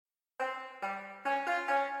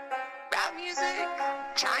music?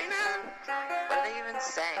 China? What are they even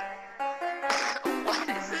saying? What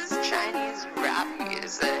is this Chinese rap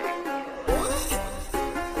music?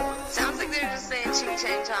 Sounds like they're just saying ching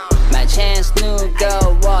chang chong. My chance new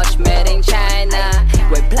girl watch made in China.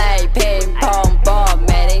 We play ping pong ball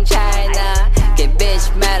made in China. Get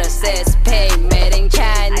bitch metal says pay made in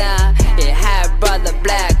China. It had brother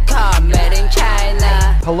black car made in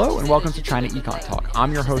China. Hello and welcome to China Econ Talk.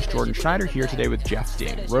 I'm your host Jordan Schneider here today with Jeff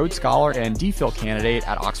Ding, Rhodes Scholar and DPhil candidate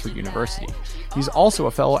at Oxford University. He's also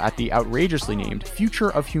a fellow at the outrageously named Future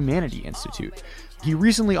of Humanity Institute. He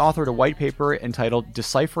recently authored a white paper entitled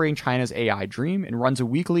Deciphering China's AI Dream and runs a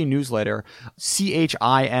weekly newsletter,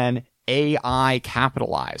 CHIN AI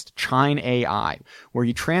capitalized, China AI, where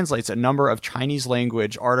he translates a number of Chinese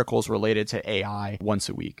language articles related to AI once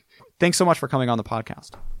a week. Thanks so much for coming on the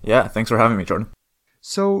podcast. Yeah, thanks for having me, Jordan.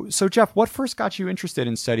 So Jeff, what first got you interested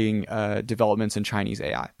in studying developments in Chinese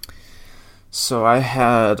AI? So I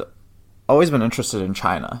had always been interested in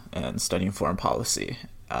China and studying foreign policy.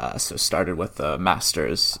 So started with a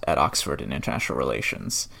master's at Oxford in international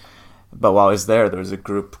relations. But while I was there was a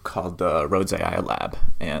group called the Rhodes AI Lab,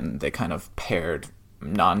 and they kind of paired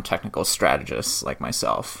non-technical strategists like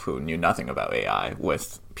myself who knew nothing about AI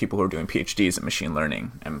with people who were doing PhDs in machine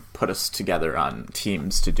learning and put us together on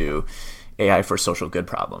teams to do AI for social good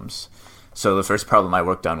problems. So the first problem I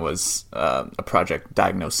worked on was a project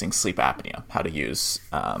diagnosing sleep apnea, how to use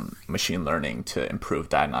machine learning to improve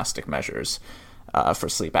diagnostic measures for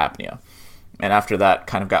sleep apnea. And after that,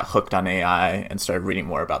 kind of got hooked on AI and started reading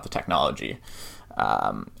more about the technology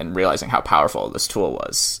and realizing how powerful this tool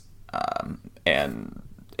was. And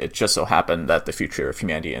it just so happened that the Future of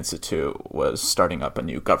Humanity Institute was starting up a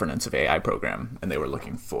new governance of AI program, and they were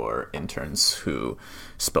looking for interns who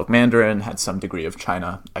spoke Mandarin, had some degree of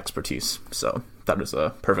China expertise. So that was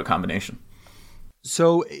a perfect combination.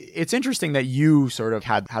 So it's interesting that you sort of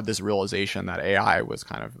had this realization that AI was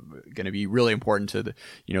kind of going to be really important to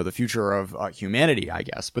the future of humanity, I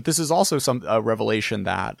guess. But this is also a revelation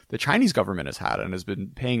that the Chinese government has had and has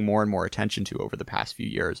been paying more and more attention to over the past few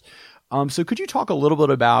years. So could you talk a little bit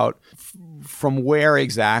about from where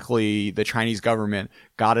exactly the Chinese government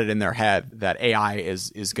got it in their head that AI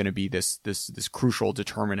is going to be this crucial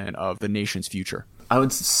determinant of the nation's future? I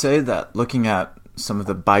would say that looking at some of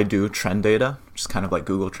the Baidu trend data, which is kind of like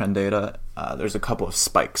Google trend data, there's a couple of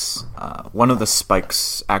spikes. One of the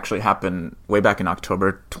spikes actually happened way back in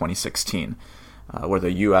October 2016, where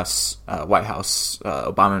the U.S. White House,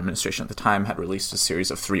 Obama administration at the time, had released a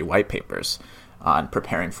series of 3 white papers on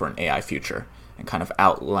preparing for an AI future and kind of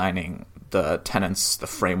outlining the tenets, the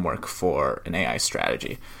framework for an AI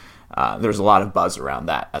strategy. There was a lot of buzz around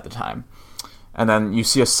that at the time. And then you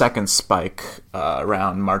see a second spike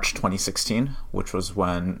around March 2016, which was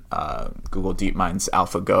when Google DeepMind's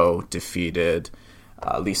AlphaGo defeated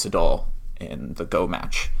Lee Sedol in the Go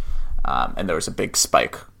match. And there was a big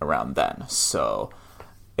spike around then. So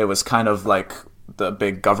it was kind of like the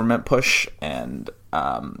big government push, and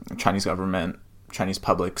Chinese government, Chinese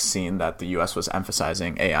public seeing that the U.S. was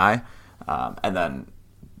emphasizing AI. And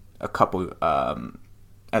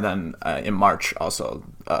then in March, also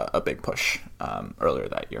a big push earlier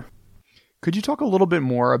that year. Could you talk a little bit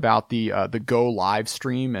more about the Go live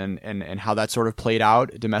stream and how that sort of played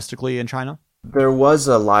out domestically in China? There was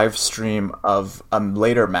a live stream of a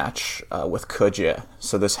later match with Ke Jie.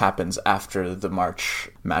 So this happens after the March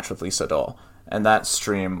match with Lee Sedol. And that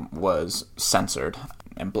stream was censored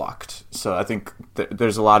and blocked. So I think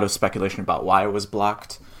there's a lot of speculation about why it was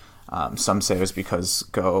blocked. Some say it was because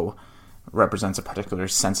Go represents a particularly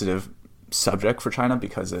sensitive subject for China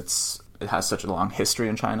because it has such a long history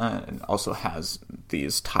in China and also has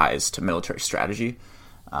these ties to military strategy.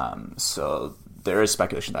 So there is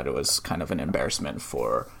speculation that it was kind of an embarrassment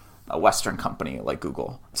for a Western company like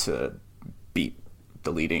Google to beat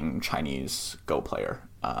the leading Chinese Go player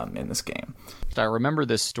in this game. I remember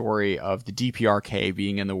this story of the DPRK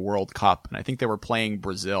being in the World Cup, and I think they were playing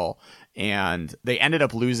Brazil, and they ended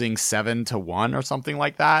up losing 7-1 or something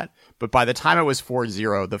like that. But by the time it was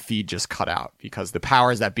 4-0, the feed just cut out because the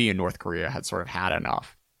powers that be in North Korea had sort of had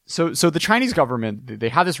enough. So the Chinese government, they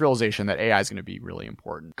had this realization that AI is going to be really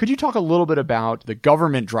important. Could you talk a little bit about the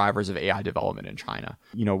government drivers of AI development in China?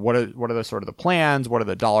 What are the sort of the plans? What are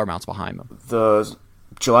the dollar amounts behind them? The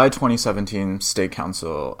July 2017 State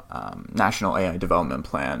Council National AI Development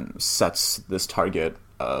Plan sets this target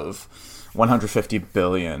of 150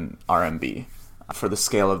 billion RMB for the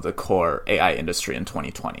scale of the core AI industry in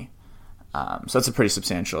 2020. So that's a pretty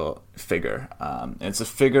substantial figure. It's a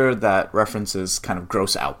figure that references kind of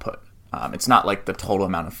gross output. It's not like the total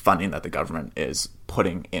amount of funding that the government is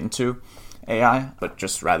putting into AI, but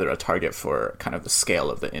just rather a target for kind of the scale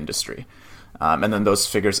of the industry. And then those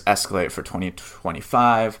figures escalate for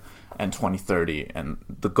 2025 and 2030. And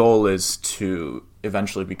the goal is to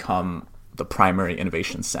eventually become the primary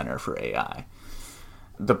innovation center for AI.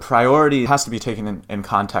 The priority has to be taken in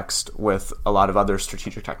context with a lot of other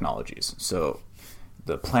strategic technologies. So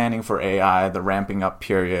the planning for AI, the ramping up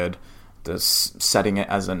period, the setting it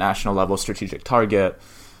as a national level strategic target,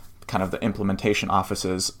 kind of the implementation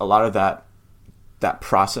offices, a lot of that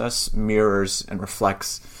process mirrors and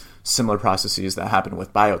reflects similar processes that happen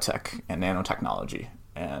with biotech and nanotechnology.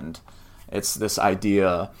 And it's this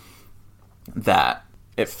idea that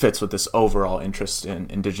it fits with this overall interest in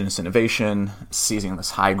indigenous innovation, seizing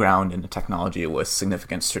this high ground in the technology with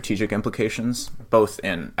significant strategic implications, both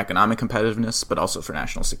in economic competitiveness, but also for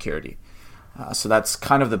national security. So that's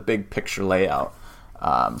kind of the big picture layout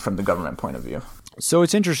from the government point of view. So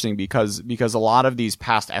it's interesting because a lot of these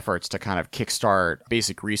past efforts to kind of kickstart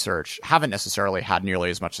basic research haven't necessarily had nearly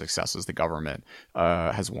as much success as the government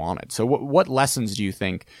has wanted. So what lessons do you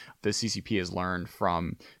think the CCP has learned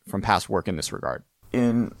from past work in this regard?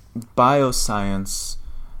 In bioscience,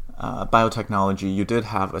 biotechnology, you did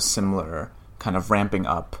have a similar kind of ramping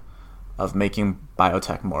up of making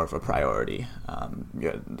biotech more of a priority.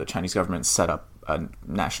 The Chinese government set up a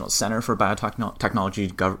national center for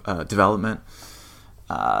biotechnology development.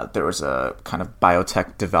 There was a kind of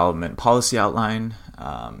biotech development policy outline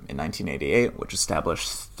in 1988, which established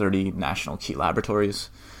 30 national key laboratories.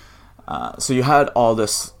 So you had all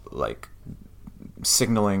this like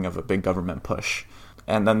signaling of a big government push.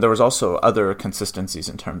 And then there was also other consistencies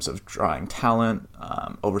in terms of drawing talent,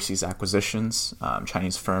 overseas acquisitions.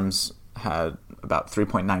 Chinese firms had about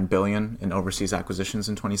 3.9 billion in overseas acquisitions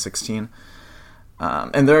in 2016.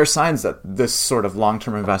 And there are signs that this sort of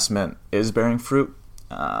long-term investment is bearing fruit.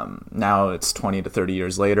 Now it's 20 to 30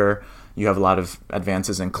 years later. You have a lot of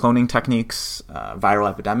advances in cloning techniques, viral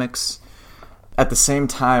epidemics. At the same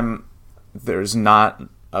time, there's not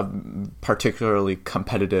a particularly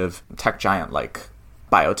competitive tech giant like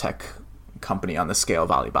biotech company on the scale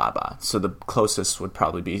of Alibaba. So the closest would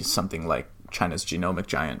probably be something like China's genomic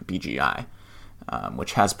giant BGI,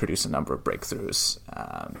 which has produced a number of breakthroughs.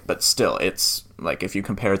 But still, it's like if you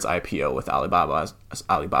compare its IPO with Alibaba's,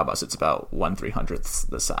 it's about 1/300th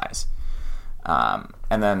the size.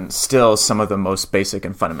 And then still some of the most basic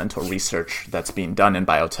and fundamental research that's being done in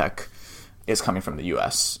biotech is coming from the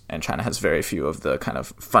US, and China has very few of the kind of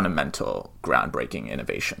fundamental groundbreaking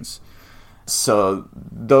innovations. So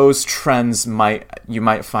those trends you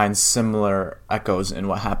might find similar echoes in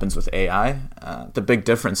what happens with AI. The big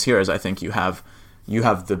difference here is I think you have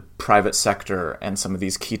the private sector and some of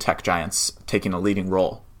these key tech giants taking a leading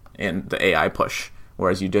role in the AI push,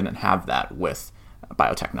 whereas you didn't have that with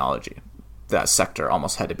biotechnology. That sector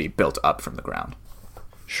almost had to be built up from the ground.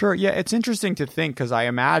 Sure. Yeah, it's interesting to think because I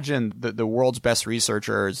imagine that the world's best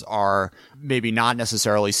researchers are maybe not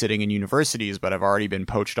necessarily sitting in universities, but have already been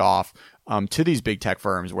poached off to these big tech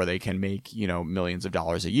firms where they can make, millions of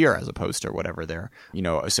dollars a year as opposed to whatever their,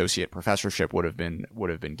 associate professorship would have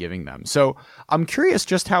been giving them. So I'm curious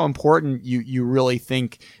just how important you really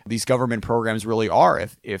think these government programs really are.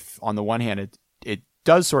 If on the one hand, it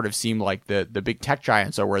does sort of seem like the big tech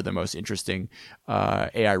giants are where the most interesting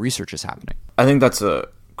AI research is happening. I think that's a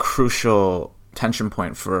crucial tension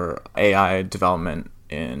point for AI development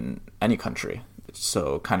in any country.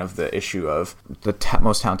 So kind of the issue of the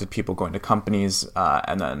most talented people going to companies,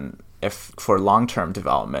 and then if for long-term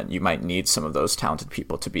development, you might need some of those talented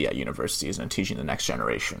people to be at universities and teaching the next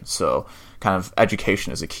generation. So kind of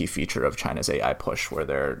education is a key feature of China's AI push, where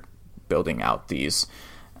they're building out these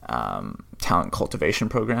talent cultivation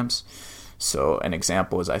programs. So an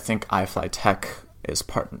example is I think iFlyTech is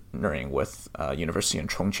partnering with a university in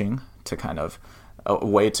Chongqing to kind of a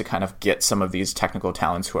way to kind of get some of these technical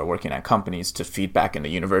talents who are working at companies to feed back into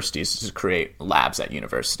universities to create labs at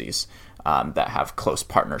universities that have close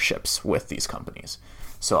partnerships with these companies.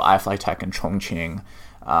 So iFlyTech in Chongqing,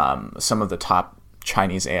 some of the top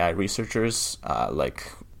Chinese AI researchers,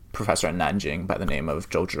 like professor at Nanjing by the name of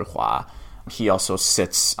Zhou Zhihua, he also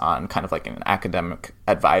sits on kind of like an academic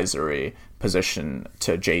advisory position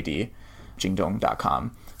to JD,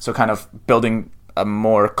 Jingdong.com. So kind of building a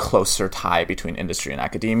more closer tie between industry and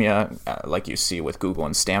academia, like you see with Google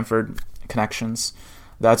and Stanford connections.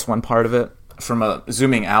 That's one part of it. From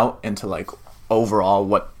zooming out into like overall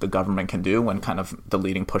what the government can do when kind of the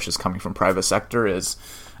leading push is coming from private sector is,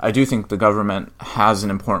 I do think the government has an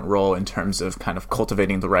important role in terms of kind of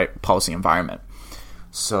cultivating the right policy environment.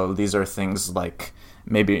 So these are things like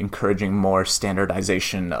maybe encouraging more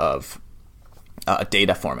standardization of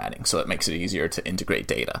data formatting, so it makes it easier to integrate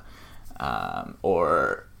data.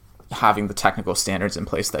 or having the technical standards in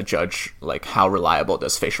place that judge like how reliable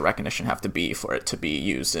does facial recognition have to be for it to be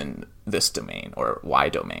used in this domain or Y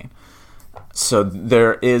domain. So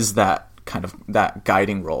there is that kind of that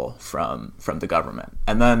guiding role from the government.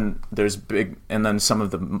 And then some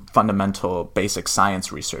of the fundamental basic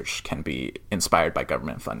science research can be inspired by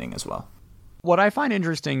government funding as well. What I find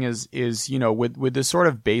interesting is with this sort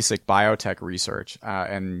of basic biotech research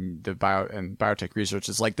and biotech research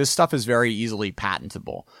is like this stuff is very easily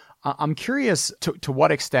patentable. I'm curious to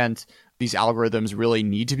what extent these algorithms really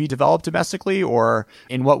need to be developed domestically, or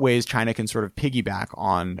in what ways China can sort of piggyback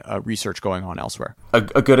on research going on elsewhere.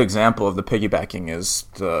 A good example of the piggybacking is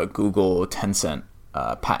the Google Tencent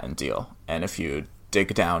patent deal. And if you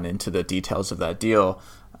dig down into the details of that deal,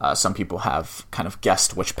 some people have kind of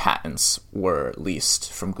guessed which patents were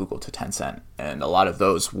leased from Google to Tencent. And a lot of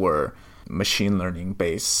those were machine learning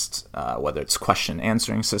based, whether it's question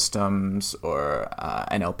answering systems or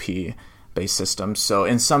NLP based systems. So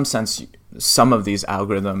in some sense, some of these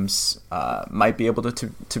algorithms might be able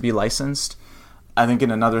to be licensed. I think in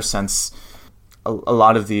another sense, a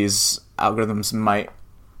lot of these algorithms might,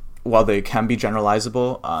 while they can be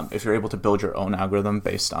generalizable, if you're able to build your own algorithm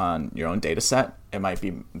based on your own data set,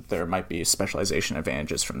 there might be specialization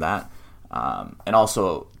advantages from that. And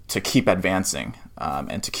also to keep advancing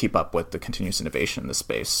and to keep up with the continuous innovation in the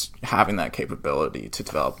space, having that capability to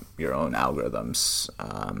develop your own algorithms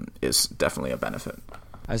is definitely a benefit.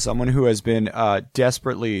 As someone who has been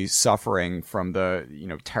desperately suffering from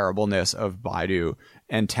the terribleness of Baidu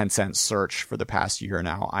and Tencent search for the past year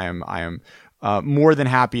now, I am more than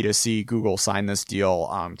happy to see Google sign this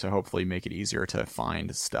deal to hopefully make it easier to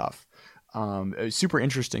find stuff. Super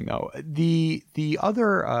interesting, though. The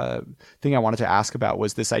other thing I wanted to ask about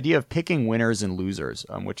was this idea of picking winners and losers,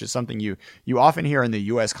 which is something you often hear in the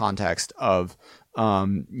U.S. context of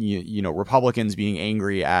Republicans being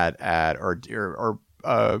angry at or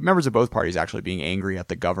members of both parties actually being angry at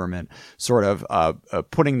the government, sort of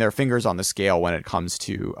putting their fingers on the scale when it comes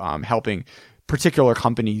to helping particular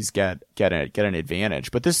companies get an advantage.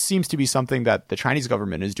 But this seems to be something that the Chinese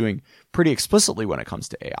government is doing pretty explicitly when it comes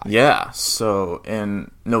to AI. Yeah. So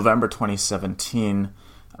in November 2017,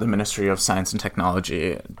 the Ministry of Science and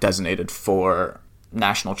Technology designated 4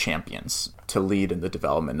 national champions to lead in the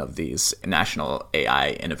development of these national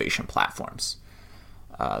AI innovation platforms.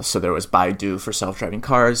 So there was Baidu for self-driving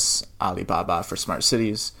cars, Alibaba for smart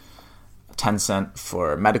cities, Tencent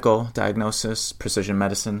for medical diagnosis, precision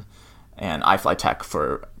medicine, and iFlyTek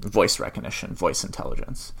for voice recognition, voice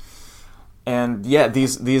intelligence. And yeah,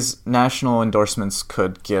 these national endorsements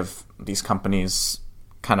could give these companies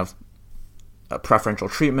kind of a preferential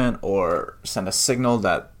treatment or send a signal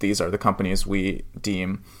that these are the companies we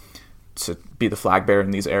deem to be the flag bearer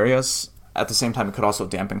in these areas. At the same time, it could also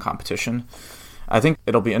dampen competition. I think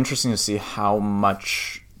it'll be interesting to see how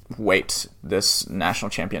much weight this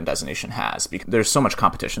national champion designation has, because there's so much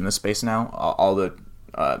competition in this space now. All the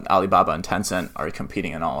Alibaba and Tencent are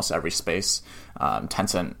competing in almost every space.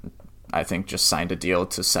 Tencent, I think, just signed a deal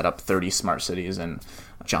to set up 30 smart cities in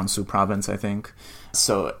Jiangsu province, I think.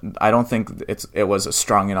 So I don't think it was a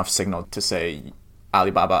strong enough signal to say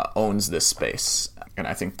Alibaba owns this space. And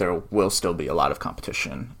I think there will still be a lot of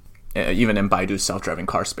competition. Even in Baidu's self-driving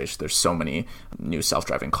car space, there's so many new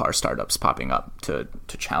self-driving car startups popping up to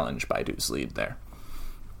challenge Baidu's lead there.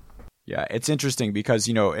 Yeah, it's interesting because,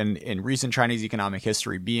 in recent Chinese economic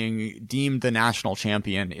history, being deemed the national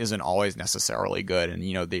champion isn't always necessarily good. And,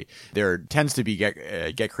 there tends to be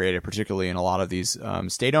get created, particularly in a lot of these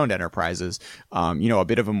state-owned enterprises, a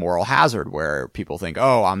bit of a moral hazard where people think,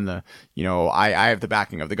 oh, I'm I have the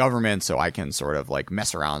backing of the government, so I can sort of like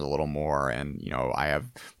mess around a little more. And, I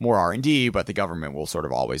have more R&D, but the government will sort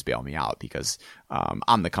of always bail me out because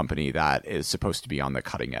I'm the company that is supposed to be on the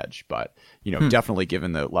cutting edge. But, definitely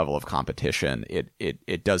given the level of competition,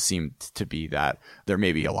 it does seem to be that there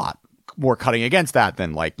may be a lot more cutting against that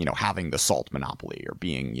than having the salt monopoly or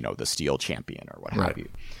being, the steel champion or what have you.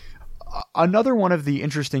 Another one of the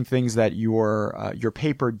interesting things that your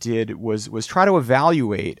paper did was try to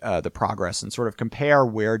evaluate the progress and sort of compare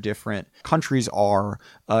where different countries are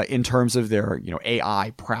in terms of their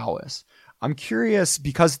AI prowess. I'm curious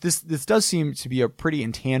because this does seem to be a pretty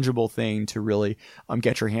intangible thing to really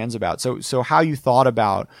get your hands about. So how you thought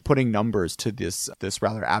about putting numbers to this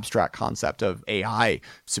rather abstract concept of AI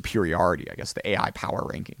superiority, I guess the AI power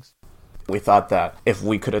rankings. We thought that if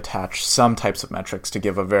we could attach some types of metrics to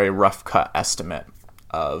give a very rough cut estimate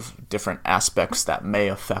of different aspects that may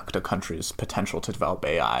affect a country's potential to develop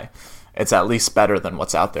AI, it's at least better than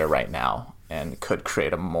what's out there right now, and could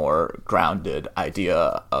create a more grounded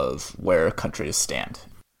idea of where countries stand.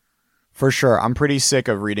 For sure. I'm pretty sick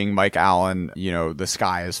of reading Mike Allen, the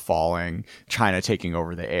sky is falling, China taking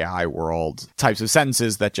over the AI world types of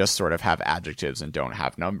sentences that just sort of have adjectives and don't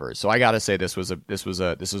have numbers. So I got to say this was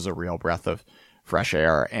a real breath of fresh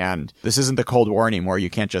air. And this isn't the Cold War anymore. You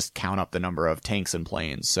can't just count up the number of tanks and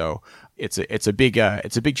planes. So it's a big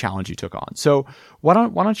challenge you took on. So why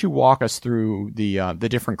don't you walk us through the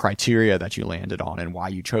different criteria that you landed on and why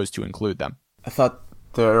you chose to include them? I thought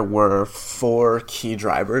there were 4 key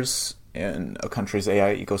drivers in a country's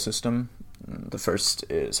AI ecosystem. The first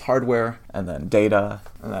is hardware, and then data,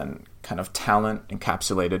 and then kind of talent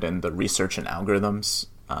encapsulated in the research and algorithms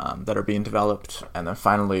that are being developed, and then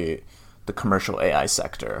finally the commercial AI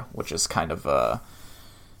sector, which is kind of a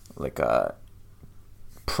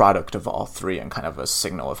product of all 3 and kind of a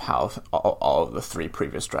signal of how all of the 3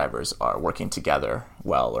 previous drivers are working together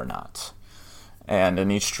well or not. And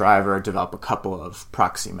in each driver, develop a couple of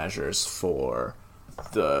proxy measures for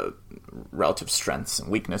the relative strengths and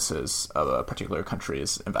weaknesses of a particular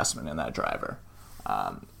country's investment in that driver.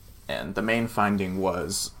 And the main finding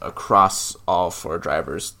was across all 4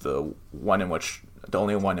 drivers, the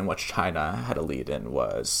only one in which China had a lead in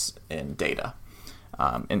was in data.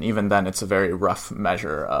 And even then, it's a very rough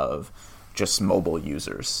measure of just mobile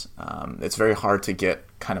users. It's very hard to get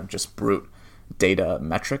kind of just brute data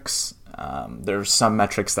metrics. There's some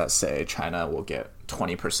metrics that say China will get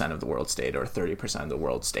 20% of the world's data or 30% of the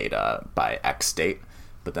world's data by X date,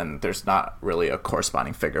 but then there's not really a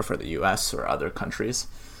corresponding figure for the US or other countries.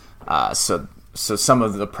 So some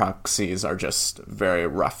of the proxies are just very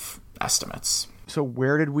rough estimates. So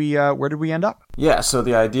where did we end up? Yeah, so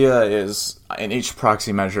the idea is in each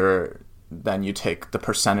proxy measure, then you take the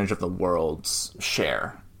percentage of the world's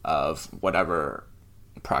share of whatever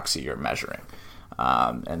proxy you're measuring.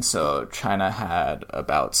 And so China had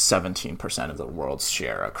about 17% of the world's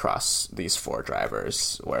share across these 4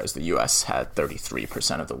 drivers, whereas the US had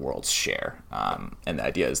 33% of the world's share. And the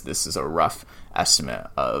idea is this is a rough estimate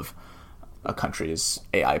of a country's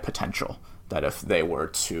AI potential, that if they were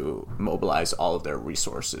to mobilize all of their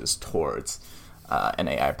resources towards an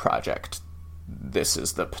AI project, this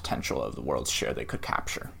is the potential of the world's share they could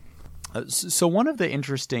capture. So one of the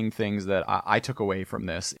interesting things that I took away from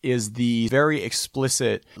this is the very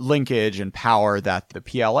explicit linkage and power that the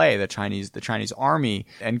PLA, the Chinese army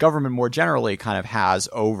and government more generally kind of has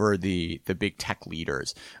over the big tech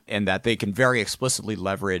leaders, and that they can very explicitly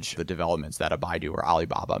leverage the developments that a Baidu or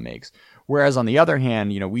Alibaba makes. Whereas on the other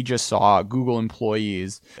hand, we just saw Google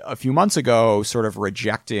employees a few months ago sort of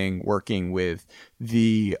rejecting working with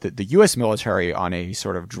the U.S. military on a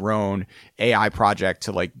sort of drone AI project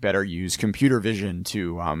to better use computer vision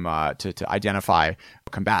to identify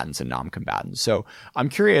combatants and non-combatants. So I'm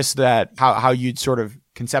curious that how you'd sort of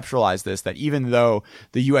conceptualize this, that even though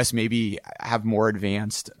the U.S. maybe have more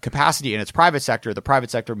advanced capacity in its private sector, the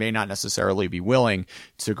private sector may not necessarily be willing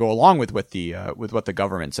to go along with what the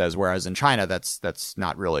government says, whereas in China that's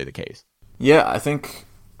not really the case. Yeah, I think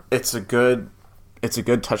it's a good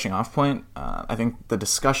touching off point. I think the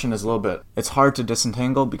discussion is it's hard to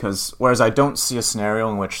disentangle, because whereas I don't see a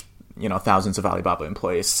scenario in which thousands of Alibaba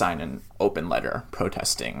employees sign an open letter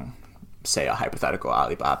protesting, say, a hypothetical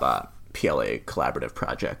Alibaba PLA collaborative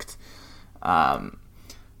project.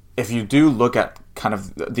 If you do look at kind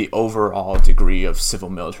of the overall degree of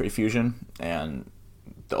civil-military fusion and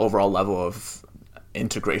the overall level of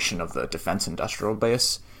integration of the defense industrial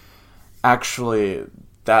base, actually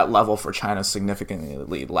that level for China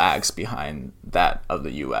significantly lags behind that of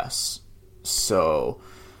the U.S. So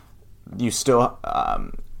you still...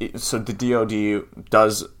 So the DoD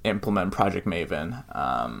does implement Project Maven,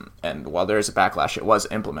 and while there is a backlash, it was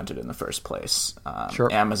implemented in the first place.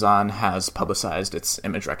 Sure. Amazon has publicized its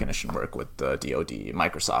image recognition work with the DoD.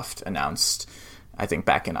 Microsoft announced, I think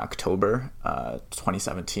back in October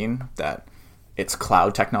 2017, that its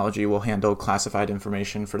cloud technology will handle classified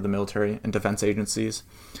information for the military and defense agencies.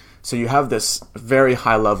 So you have this very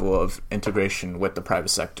high level of integration with the private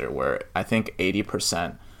sector, where I think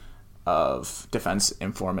 80% of defense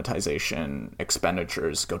informatization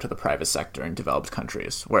expenditures go to the private sector in developed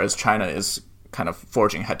countries, whereas China is kind of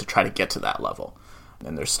forging ahead to try to get to that level.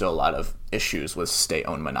 And there's still a lot of issues with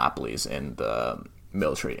state-owned monopolies in the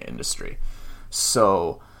military industry.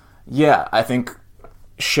 So, yeah, I think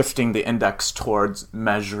shifting the index towards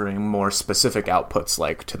measuring more specific outputs,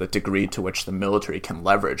 like to the degree to which the military can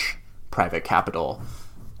leverage private capital,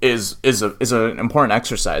 is an important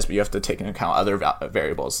exercise, but you have to take into account other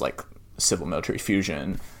variables like civil-military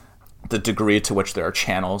fusion, the degree to which there are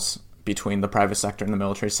channels between the private sector and the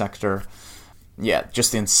military sector. Yeah,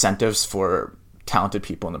 just the incentives for talented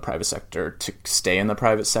people in the private sector to stay in the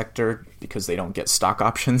private sector because they don't get stock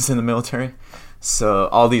options in the military. So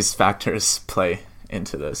all these factors play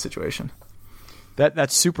into the situation.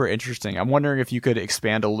 That's super interesting. I'm wondering if you could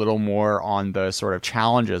expand a little more on the sort of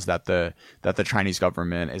challenges that the Chinese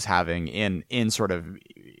government is having in sort of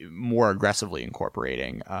more aggressively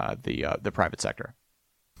incorporating the private sector.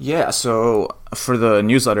 Yeah, so for the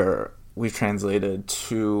newsletter, we've translated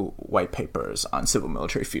 2 white papers on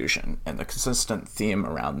civil-military fusion, and the consistent theme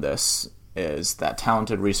around this is that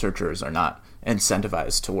talented researchers are not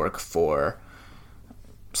incentivized to work for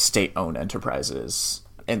state-owned enterprises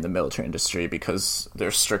in the military industry because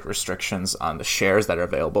there's strict restrictions on the shares that are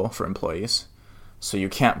available for employees. So you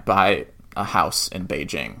can't buy a house in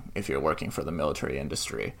Beijing if you're working for the military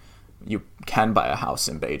industry. You can buy a house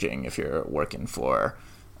in Beijing if you're working for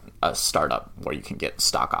a startup where you can get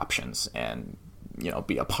stock options and,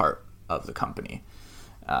 be a part of the company.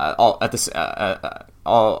 All at the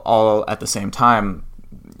same time,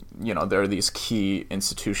 there are these key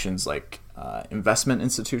institutions like investment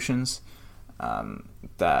institutions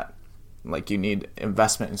that, like, you need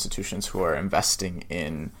investment institutions who are investing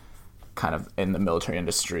in the military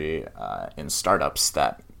industry, in startups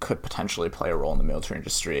that could potentially play a role in the military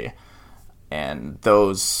industry. And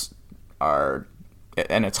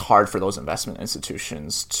it's hard for those investment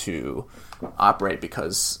institutions to operate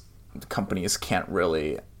because companies can't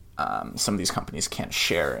really, some of these companies can't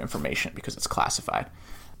share information because it's classified.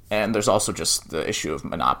 And there's also just the issue of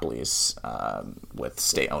monopolies with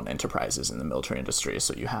state-owned enterprises in the military industry.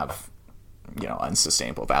 So you have,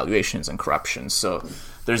 unsustainable valuations and corruption. So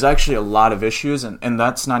there's actually a lot of issues, and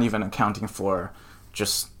that's not even accounting for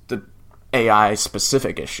just the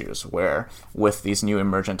AI-specific issues, where with these new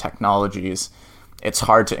emergent technologies, it's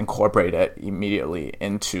hard to incorporate it immediately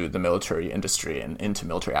into the military industry and into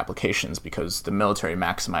military applications because the military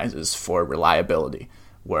maximizes for reliability,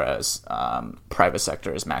 whereas private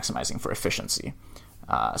sector is maximizing for efficiency.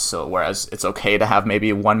 So whereas it's okay to have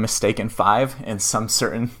maybe 1 mistake in 5 in some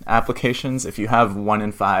certain applications, if you have 1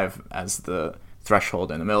 in 5 as the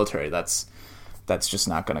threshold in the military, that's just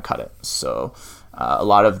not going to cut it. So a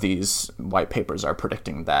lot of these white papers are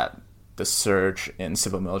predicting that the surge in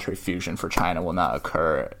civil-military fusion for China will not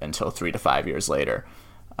occur until 3 to 5 years later.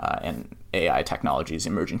 And AI technologies,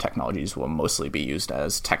 emerging technologies, will mostly be used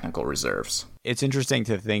as technical reserves. It's interesting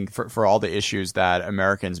to think for all the issues that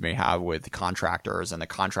Americans may have with contractors and the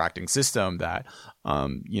contracting system that,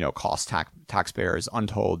 cost taxpayers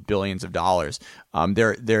untold billions of dollars.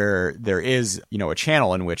 There is, a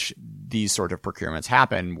channel in which these sort of procurements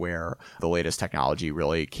happen where the latest technology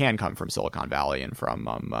really can come from Silicon Valley and from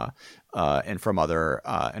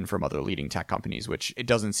other leading tech companies, which it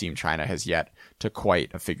doesn't seem China has yet to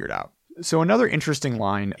quite have figured out. So another interesting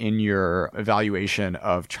line in your evaluation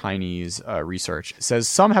of Chinese research says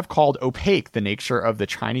some have called opaque the nature of the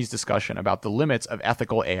Chinese discussion about the limits of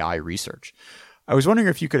ethical AI research. I was wondering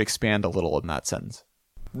if you could expand a little on that sentence.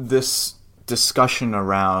 This discussion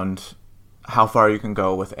around how far you can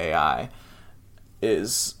go with AI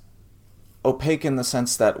is opaque in the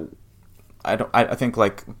sense that I think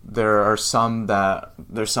like there's some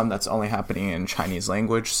that's only happening in Chinese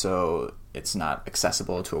language, so it's not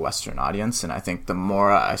accessible to a Western audience. And I think the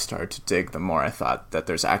more I started to dig, the more I thought that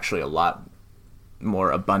there's actually a lot more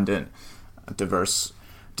abundant, diverse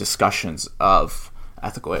discussions of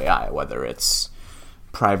ethical AI, whether it's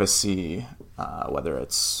privacy, whether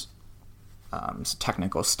it's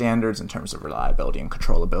technical standards in terms of reliability and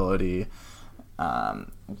controllability.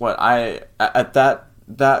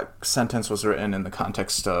 That sentence was written in the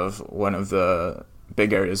context of one of the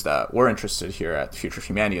big areas that we're interested here at the Future of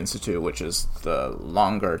Humanity Institute, which is the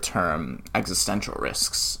longer-term existential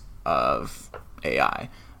risks of AI,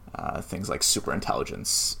 things like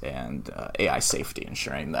superintelligence and AI safety,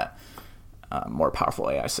 ensuring that more powerful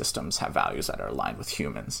AI systems have values that are aligned with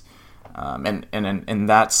humans. And in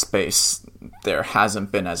that space, there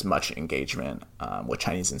hasn't been as much engagement with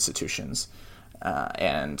Chinese institutions,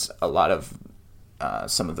 and a lot of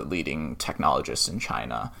some of the leading technologists in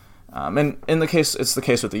China. And it's the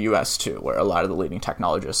case with the U.S. too, where a lot of the leading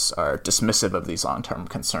technologists are dismissive of these long-term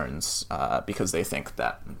concerns because they think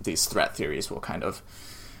that these threat theories will kind of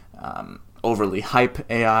overly hype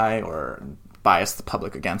AI or bias the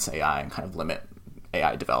public against AI and kind of limit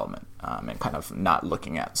AI development and kind of not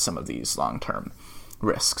looking at some of these long-term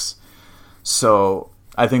risks. So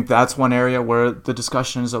I think that's one area where the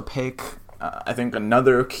discussion is opaque. I think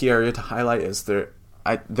another key area to highlight is there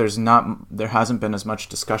hasn't been as much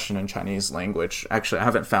discussion in Chinese language. Actually, I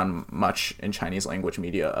haven't found much in Chinese language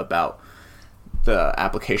media about the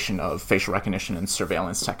application of facial recognition and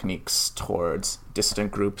surveillance techniques towards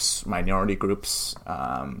dissident groups, minority groups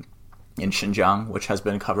in Xinjiang, which has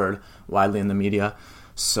been covered widely in the media.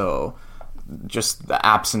 So just the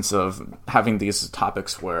absence of having these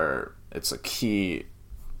topics where it's a key,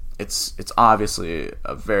 it's obviously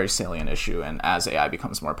a very salient issue, and as AI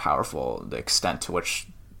becomes more powerful, the extent to which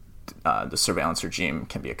the surveillance regime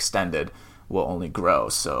can be extended will only grow.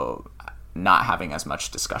 So not having as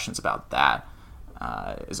much discussions about that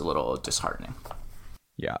is a little disheartening.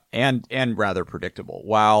 Yeah, and rather predictable.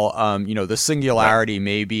 While the singularity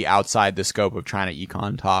may be outside the scope of China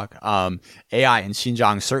Econ Talk, AI in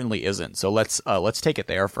Xinjiang certainly isn't. So let's take it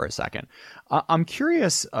there for a second. I'm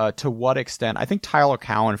curious to what extent, I think Tyler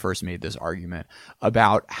Cowen first made this argument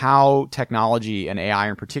about how technology and AI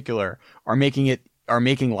in particular are making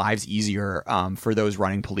lives easier for those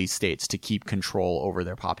running police states to keep control over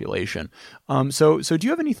their population. So do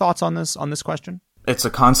you have any thoughts on this question? It's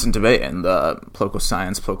a constant debate in the political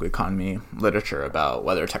science, political economy literature about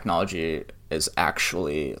whether technology is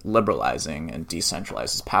actually liberalizing and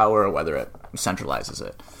decentralizes power, or whether it centralizes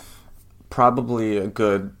it. Probably a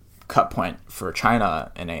good cut point for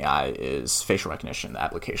China in AI is facial recognition, the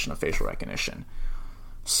application of facial recognition.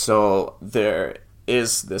 So there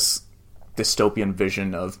is this dystopian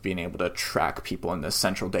vision of being able to track people in this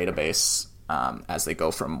central database as they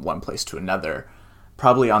go from one place to another.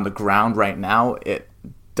 Probably on the ground right now, it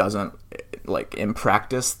doesn't, in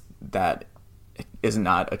practice, that is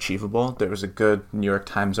not achievable. There was a good New York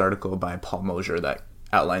Times article by Paul Mosier that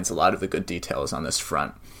outlines a lot of the good details on this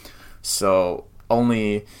front. So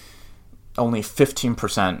only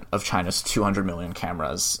 15% of China's 200 million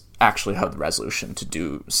cameras actually have the resolution to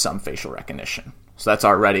do some facial recognition. So that's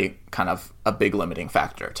already kind of a big limiting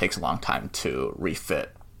factor. It takes a long time to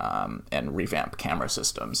refit and revamp camera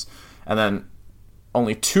systems. And then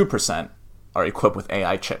only 2% are equipped with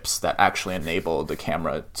AI chips that actually enable the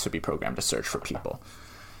camera to be programmed to search for people.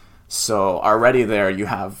 So already there you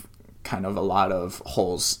have kind of a lot of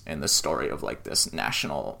holes in the story of this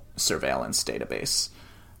national surveillance database.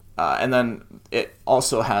 And then it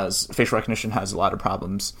also facial recognition has a lot of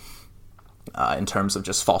problems in terms of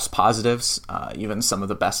just false positives. Even some of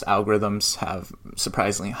the best algorithms have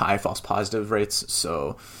surprisingly high false positive rates.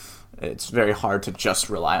 So it's very hard to just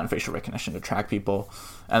rely on facial recognition to track people.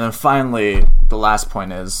 And then finally, the last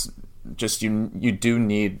point is just you do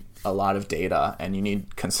need a lot of data, and you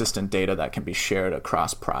need consistent data that can be shared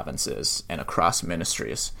across provinces and across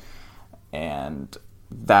ministries. And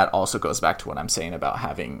that also goes back to what I'm saying about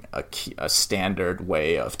having a standard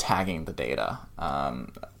way of tagging the data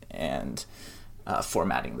and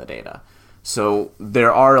formatting the data. So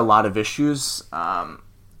there are a lot of issues.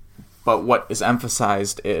 But what is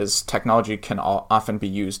emphasized is technology can often be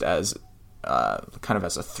used as kind of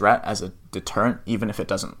as a threat, as a deterrent, even if it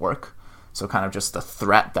doesn't work. So kind of just the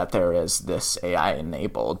threat that there is this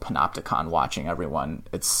AI-enabled panopticon watching everyone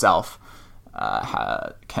itself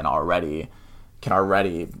can already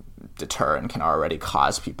deter and can already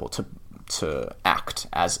cause people to act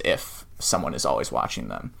as if someone is always watching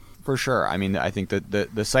them. For sure. I mean, I think that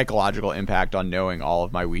the psychological impact on knowing all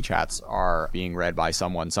of my WeChats are being read by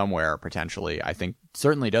someone somewhere potentially, I think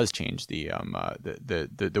certainly does change the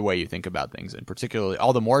way you think about things, and particularly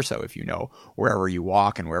all the more so if you know wherever you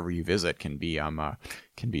walk and wherever you visit can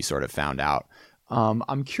be sort of found out.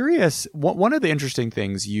 I'm curious. One of the interesting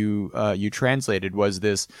things you translated was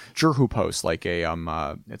this Zhihu Post,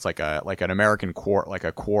 it's like an American Quora, like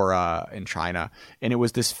a Quora in China, and it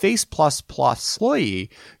was this Face++ employee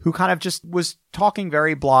who kind of just was talking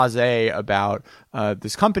very blasé about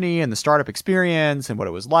this company and the startup experience and what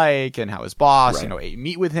it was like and how his boss,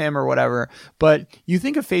 meet with him or whatever. But you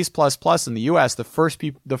think of Face++ in the U.S., the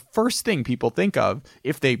first thing people think of,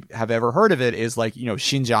 if they have ever heard of it, is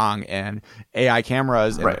Xinjiang and AI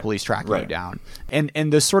cameras and the police tracking you down. And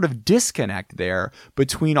the sort of disconnect there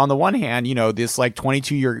between, on the one hand, this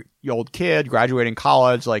 22-year-old kid graduating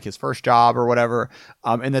college, his first job or whatever,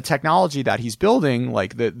 and the technology that he's building,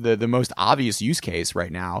 the most obvious use case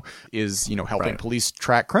right now is helping police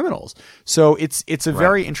track criminals. So it's a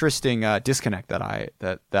very interesting disconnect that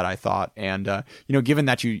I thought, and given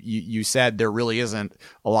that you said there really isn't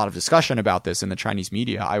a lot of discussion about this in the Chinese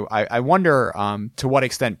media, I wonder to what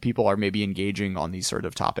extent people are maybe engaging on these sort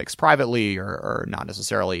of topics privately or not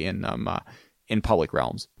necessarily in public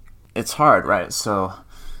realms. It's hard, right? So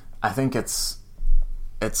I think it's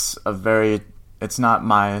not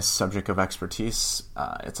my subject of expertise.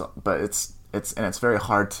 It's very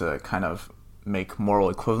hard to kind of make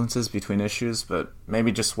moral equivalences between issues, but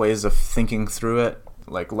maybe just ways of thinking through it.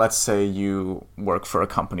 Let's say you work for a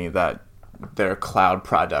company that their cloud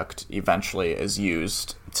product eventually is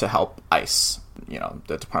used to help ICE,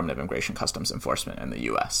 the Department of Immigration Customs Enforcement in the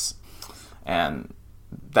U.S. And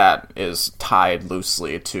that is tied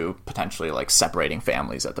loosely to potentially like separating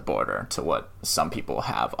families at the border, to what some people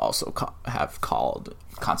have also have called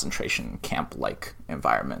concentration camp-like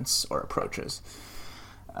environments or approaches.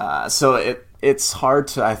 So it's hard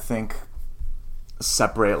to, I think,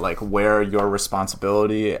 separate like where your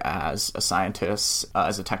responsibility as a scientist,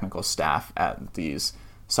 as a technical staff at these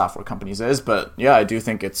software companies is. But yeah, I do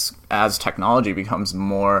think it's, as technology becomes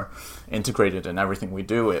more integrated in everything we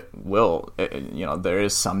do, there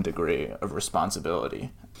is some degree of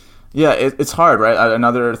responsibility. Yeah, it's hard, right?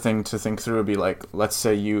 Another thing to think through would be like, let's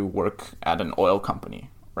say you work at an oil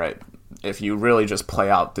company, right? If you really just play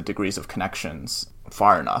out the degrees of connections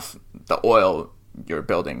far enough, the oil you're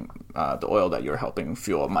building, the oil that you're helping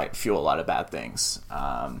fuel might fuel a lot of bad things.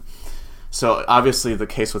 So obviously the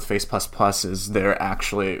case with Face++ is they're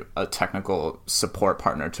actually a technical support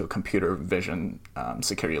partner to a computer vision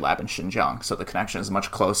security lab in Xinjiang. So the connection is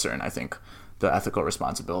much closer, and I think the ethical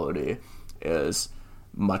responsibility is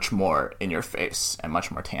much more in your face and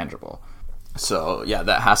much more tangible. So yeah,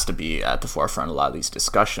 that has to be at the forefront of a lot of these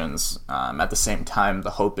discussions. At the same time,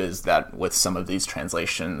 the hope is that with some of these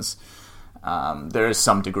translations, there is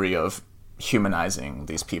some degree of humanizing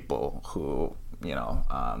these people who,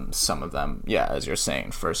 some of them, yeah, as you're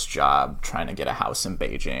saying, first job, trying to get a house in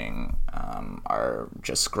Beijing, are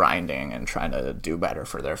just grinding and trying to do better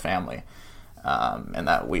for their family. And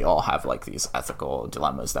that we all have like these ethical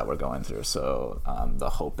dilemmas that we're going through. So the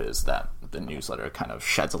hope is that the newsletter kind of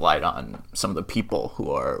sheds a light on some of the people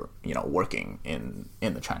who are, working in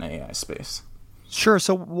the China AI space. Sure.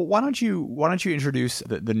 So why don't you introduce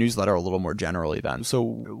the newsletter a little more generally then? So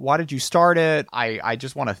why did you start it? I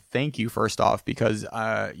just want to thank you first off, because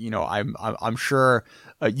I'm sure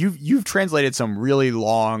you've translated some really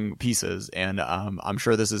long pieces, and I'm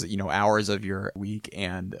sure this is hours of your week,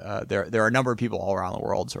 and there are a number of people all around the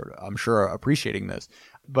world sort of, I'm sure, appreciating this.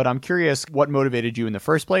 But I'm curious what motivated you in the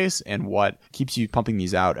first place, and what keeps you pumping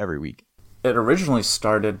these out every week. It originally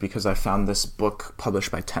started because I found this book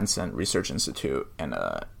published by Tencent Research Institute in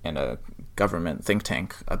a government think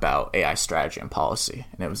tank about AI strategy and policy.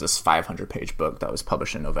 And it was this 500-page book that was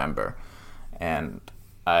published in November. And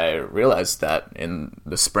I realized that in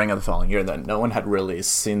the spring of the following year that no one had really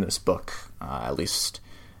seen this book, at least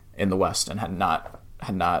in the West, and had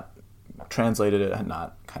not translated it, had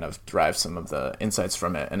not kind of derived some of the insights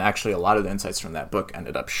from it. And actually a lot of the insights from that book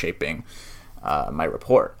ended up shaping my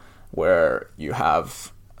report, where you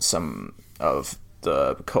have some of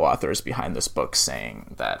the co-authors behind this book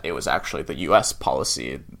saying that it was actually the U.S.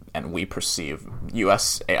 policy, and we perceive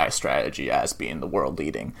U.S. AI strategy as being the world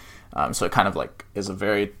leading. So it kind of like is a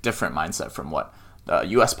very different mindset from what the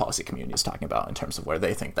U.S. policy community is talking about in terms of where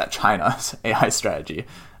they think that China's AI strategy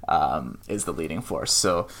is the leading force.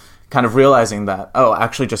 So kind of realizing that,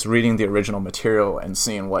 actually just reading the original material and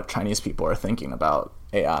seeing what Chinese people are thinking about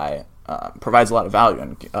AI provides a lot of value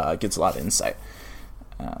and gets a lot of insight.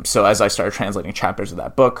 So as I started translating chapters of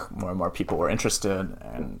that book, more and more people were interested,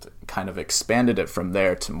 and kind of expanded it from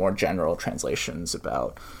there to more general translations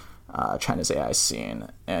about China's AI scene.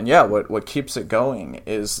 And yeah, what keeps it going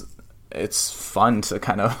is it's fun to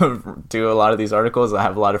kind of do a lot of these articles. I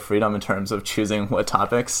have a lot of freedom in terms of choosing what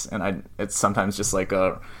topics, and it's sometimes just like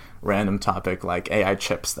a random topic like AI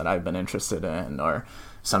chips that I've been interested in, or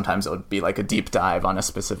sometimes it would be like a deep dive on a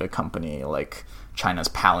specific company like China's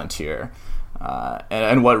Palantir.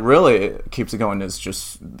 And what really keeps it going is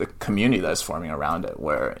just the community that's forming around it,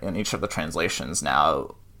 where in each of the translations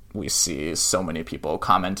now we see so many people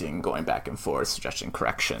commenting, going back and forth, suggesting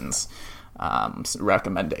corrections,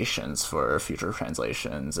 recommendations for future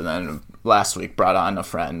translations. And then last week brought on a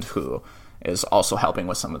friend who is also helping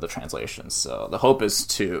with some of the translations. So the hope is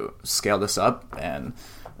to scale this up and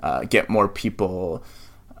get more people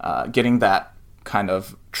getting that kind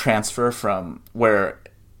of transfer from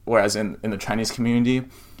whereas in the Chinese community,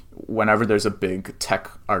 whenever there's a big tech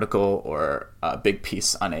article or a big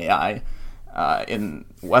piece on AI, in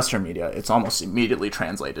Western media, it's almost immediately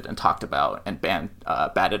translated and talked about and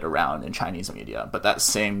batted around in Chinese media. But that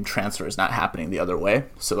same transfer is not happening the other way.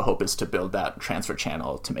 So the hope is to build that transfer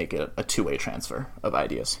channel to make it a two-way transfer of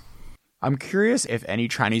ideas. I'm curious if any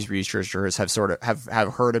Chinese researchers have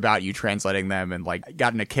have heard about you translating them and like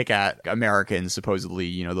gotten a kick at Americans,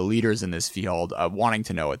 supposedly, the leaders in this field, wanting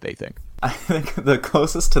to know what they think. I think the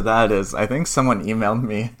closest to that is, I think someone emailed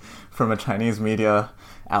me from a Chinese media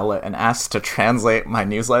outlet and asked to translate my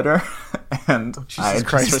newsletter, and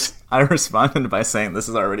I responded by saying this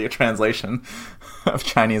is already a translation of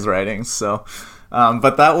Chinese writings. So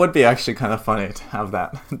But that would be actually kind of funny to have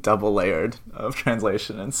that double layered of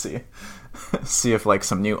translation and see if like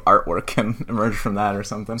some new artwork can emerge from that or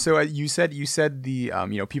something. So you said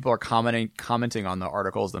the people are commenting on the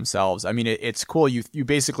articles themselves. I mean, it's cool. You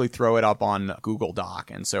basically throw it up on Google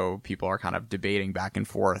Doc, and so people are kind of debating back and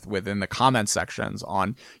forth within the comment sections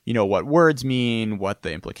on what words mean, what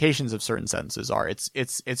the implications of certain sentences are.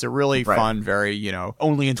 It's a really fun, very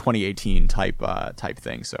only in 2018 type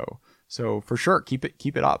thing. So for sure, keep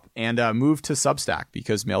it up, and move to Substack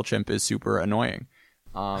because MailChimp is super annoying.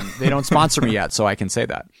 They don't sponsor me yet, so I can say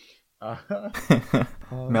that.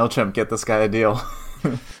 MailChimp, get this guy a deal.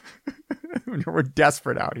 We're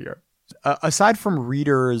desperate out here. Aside from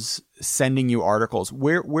readers sending you articles,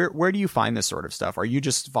 where do you find this sort of stuff? Are you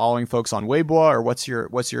just following folks on Weibo, or what's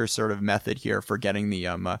your sort of method here for getting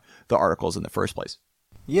the articles in the first place?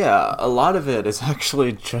 Yeah, a lot of it is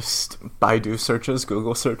actually just Baidu searches,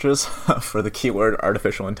 Google searches for the keyword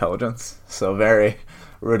artificial intelligence. So very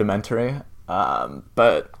rudimentary.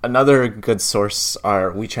 But another good source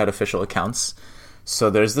are WeChat official accounts. So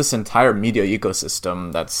there's this entire media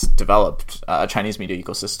ecosystem that's developed, a Chinese media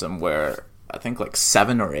ecosystem where I think like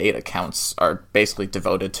 7 or 8 accounts are basically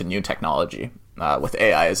devoted to new technology, with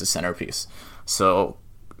AI as a centerpiece. So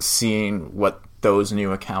seeing what those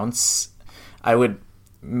new accounts, I would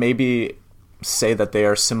maybe say that they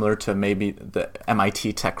are similar to maybe the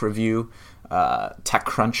MIT Tech Review,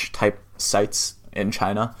 TechCrunch type sites in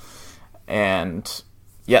China. And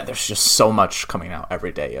yeah, there's just so much coming out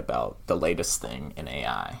every day about the latest thing in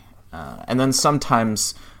AI. And then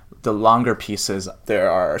sometimes the longer pieces,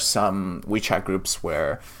 there are some WeChat groups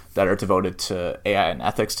that are devoted to AI and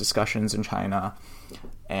ethics discussions in China.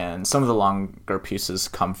 And some of the longer pieces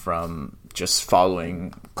come from just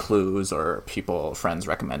following clues or friends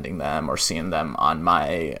recommending them or seeing them on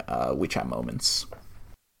my WeChat moments.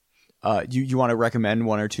 You want to recommend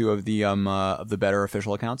one or two of the better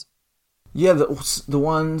official accounts? Yeah, the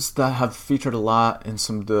ones that have featured a lot in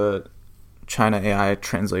some of the China AI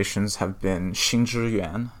translations have been Xingzhi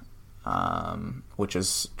Yuan, which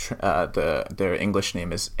is their English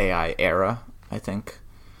name is AI Era, I think.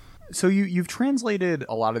 So you've translated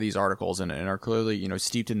a lot of these articles and are clearly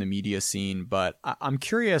steeped in the media scene, but I'm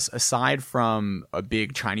curious, aside from a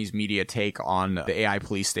big Chinese media take on the AI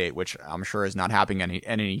police state, which I'm sure is not happening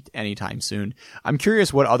anytime soon, I'm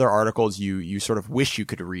curious what other articles you sort of wish you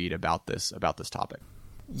could read about this topic.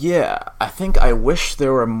 Yeah, I think I wish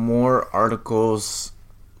there were more articles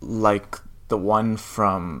like the one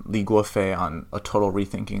from Li Guofei on a total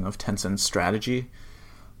rethinking of Tencent's strategy,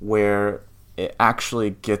 where it actually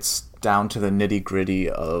gets down to the nitty-gritty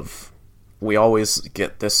of, we always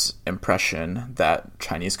get this impression that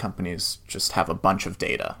Chinese companies just have a bunch of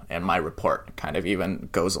data, and my report kind of even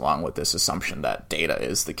goes along with this assumption that data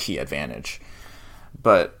is the key advantage.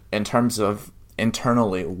 But in terms of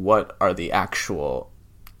internally, what are the actual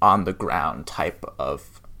on-the-ground type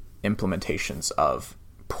of implementations of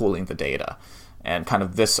pooling the data? And kind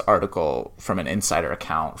of this article from an insider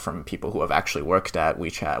account from people who have actually worked at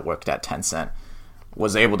WeChat, worked at Tencent,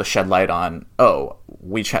 was able to shed light on,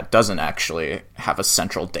 WeChat doesn't actually have a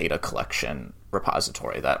central data collection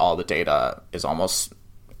repository, that all the data is almost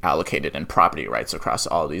allocated in property rights across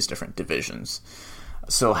all these different divisions.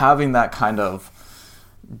 So having that kind of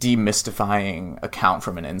demystifying account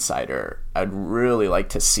from an insider, I'd really like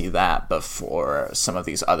to see that before some of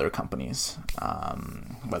these other companies,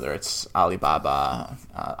 whether it's Alibaba,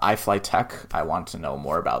 iFlyTech. I want to know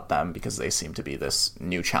more about them because they seem to be this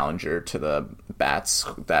new challenger to the bats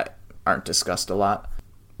that aren't discussed a lot.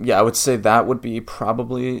 Yeah, I would say that would be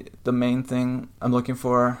probably the main thing I'm looking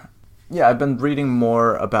for. Yeah, I've been reading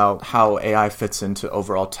more about how AI fits into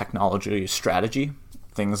overall technology strategy.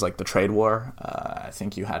 Things like the trade war. I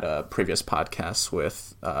think you had a previous podcast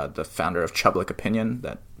with the founder of Chublik Opinion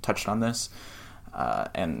that touched on this,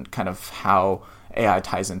 and kind of how AI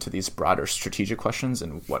ties into these broader strategic questions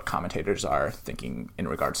and what commentators are thinking in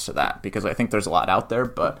regards to that. Because I think there's a lot out there,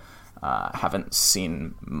 but haven't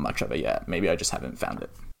seen much of it yet. Maybe I just haven't found it.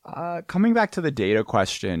 Coming back to the data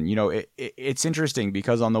question, it's interesting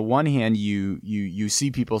because on the one hand, you see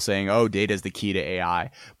people saying, data is the key to AI.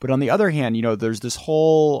 But on the other hand, there's this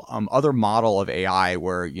whole other model of AI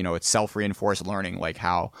where, it's self-reinforced learning, like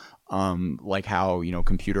how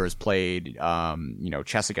computers played,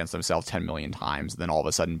 chess against themselves 10 million times, then all of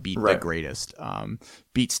a sudden beat the greatest,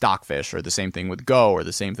 beat Stockfish, or the same thing with Go, or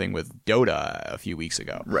the same thing with Dota a few weeks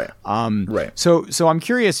ago. Right. So I'm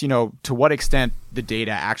curious, to what extent the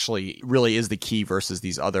data actually really is the key versus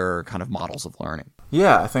these other kind of models of learning.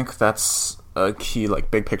 Yeah, I think that's a key,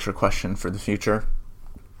 big picture question for the future.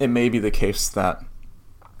 It may be the case that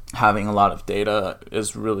having a lot of data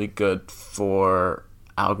is really good for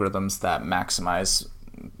algorithms that maximize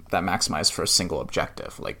for a single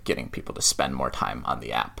objective, like getting people to spend more time on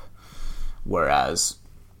the app. Whereas,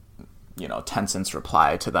 Tencent's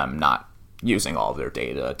reply to them not using all of their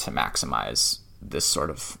data to maximize this sort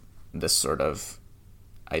of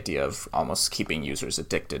idea of almost keeping users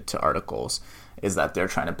addicted to articles is that they're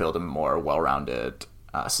trying to build a more well-rounded,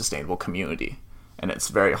 sustainable community. And it's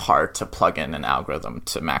very hard to plug in an algorithm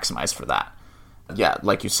to maximize for that. Yeah,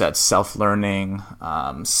 like you said, self-learning,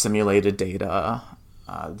 simulated data,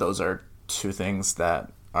 those are two things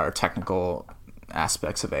that are technical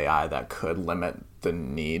aspects of AI that could limit the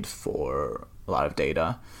need for a lot of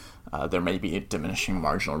data. There may be diminishing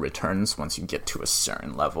marginal returns once you get to a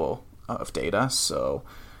certain level of data. So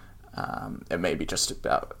it may be just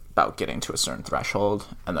about getting to a certain threshold.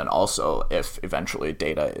 And then also, if eventually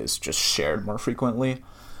data is just shared more frequently,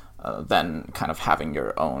 then kind of having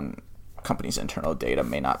your own company's internal data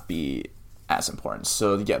may not be as important.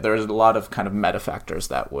 So yeah, there's a lot of kind of meta factors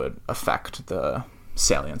that would affect the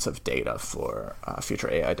salience of data for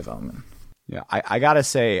future AI development. Yeah, I gotta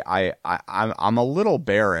say, I'm a little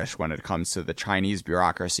bearish when it comes to the Chinese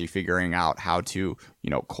bureaucracy figuring out how to,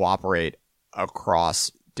 cooperate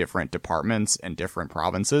across different departments and different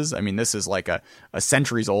provinces. I mean, this is like a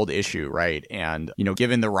centuries old issue, right? And,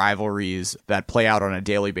 given the rivalries that play out on a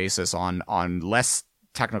daily basis on less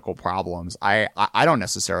technical problems, I don't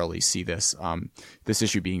necessarily see this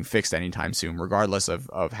issue being fixed anytime soon, regardless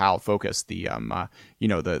of how focused the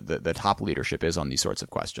top leadership is on these sorts of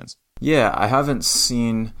questions. Yeah, I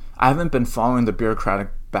haven't been following the bureaucratic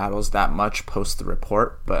battles that much post the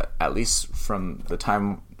report, but at least from the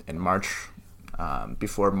time in March,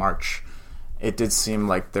 before March, it did seem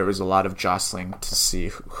like there was a lot of jostling to see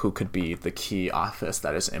who could be the key office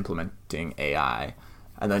that is implementing AI.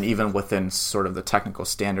 And then even within sort of the technical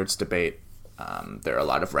standards debate, there are a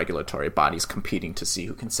lot of regulatory bodies competing to see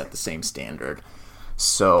who can set the same standard.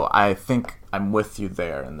 So I think I'm with you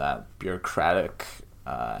there in that bureaucratic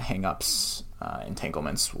hang-ups,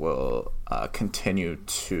 entanglements will continue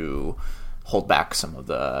to hold back some of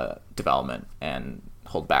the development and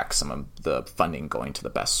hold back some of the funding going to the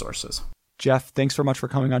best sources. Jeff, thanks so much for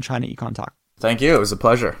coming on China Econ Talk. Thank you. It was a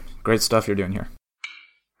pleasure. Great stuff you're doing here.